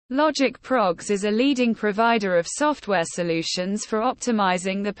LogicProgs is a leading provider of software solutions for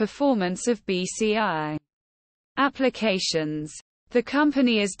optimizing the performance of BCI applications. The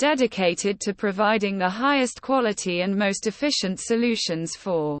company is dedicated to providing the highest quality and most efficient solutions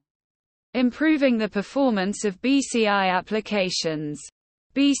for improving the performance of BCI applications.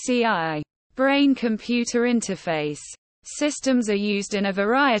 BCI, brain-computer interface, systems are used in a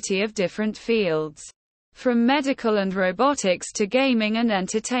variety of different fields, from medical and robotics to gaming and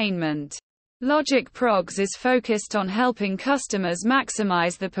entertainment. LogicProgs is focused on helping customers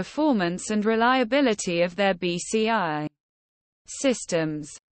maximize the performance and reliability of their BCI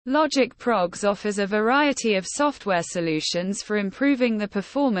systems. LogicProgs offers a variety of software solutions for improving the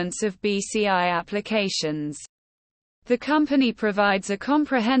performance of BCI applications. The company provides a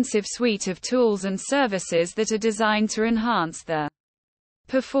comprehensive suite of tools and services that are designed to enhance the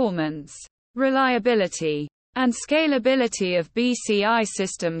performance, reliability, and scalability of BCI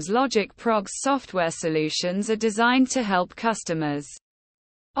systems. LogicProgs software solutions are designed to help customers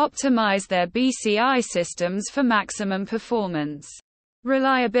optimize their BCI systems for maximum performance,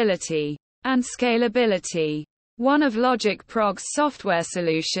 reliability, and scalability. One of LogicProgs software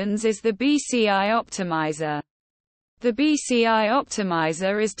solutions is the BCI Optimizer. The BCI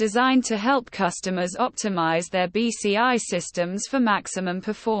Optimizer is designed to help customers optimize their BCI systems for maximum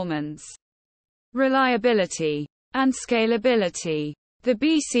performance, reliability, and scalability. The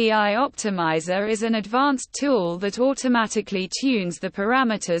BCI Optimizer is an advanced tool that automatically tunes the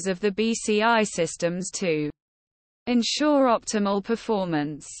parameters of the BCI systems to ensure optimal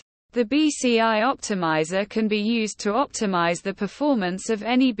performance. The BCI Optimizer can be used to optimize the performance of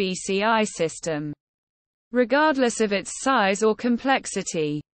any BCI system, regardless of its size or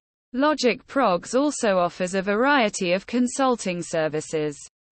complexity. LogicProgs also offers a variety of consulting services.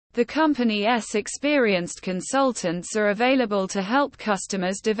 The company's experienced consultants are available to help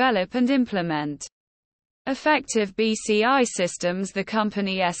customers develop and implement effective BCI systems. The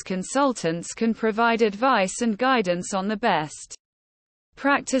company's consultants can provide advice and guidance on the best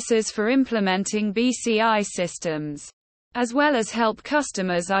practices for implementing BCI systems, as well as help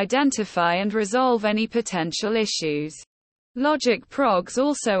customers identify and resolve any potential issues. LogicProgs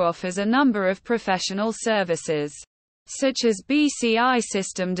also offers a number of professional services, such as BCI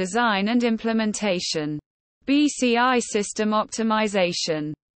system design and implementation, BCI system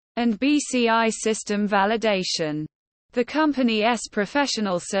optimization, and BCI system validation. The company's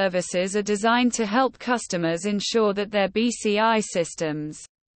professional services are designed to help customers ensure that their BCI systems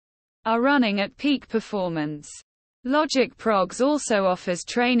are running at peak performance. LogicProgs also offers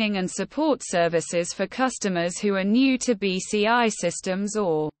training and support services for customers who are new to BCI systems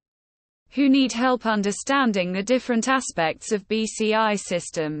or who need help understanding the different aspects of BCI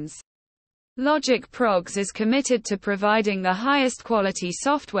systems. LogicProgs is committed to providing the highest quality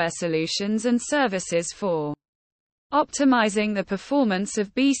software solutions and services for optimizing the performance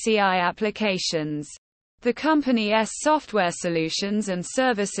of BCI applications. The company's software solutions and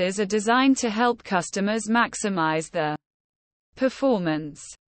services are designed to help customers maximize the performance,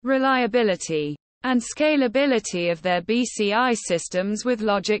 reliability, and scalability of their BCI systems. With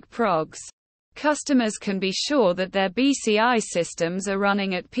LogicProgs, customers can be sure that their BCI systems are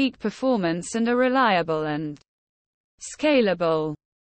running at peak performance and are reliable and scalable.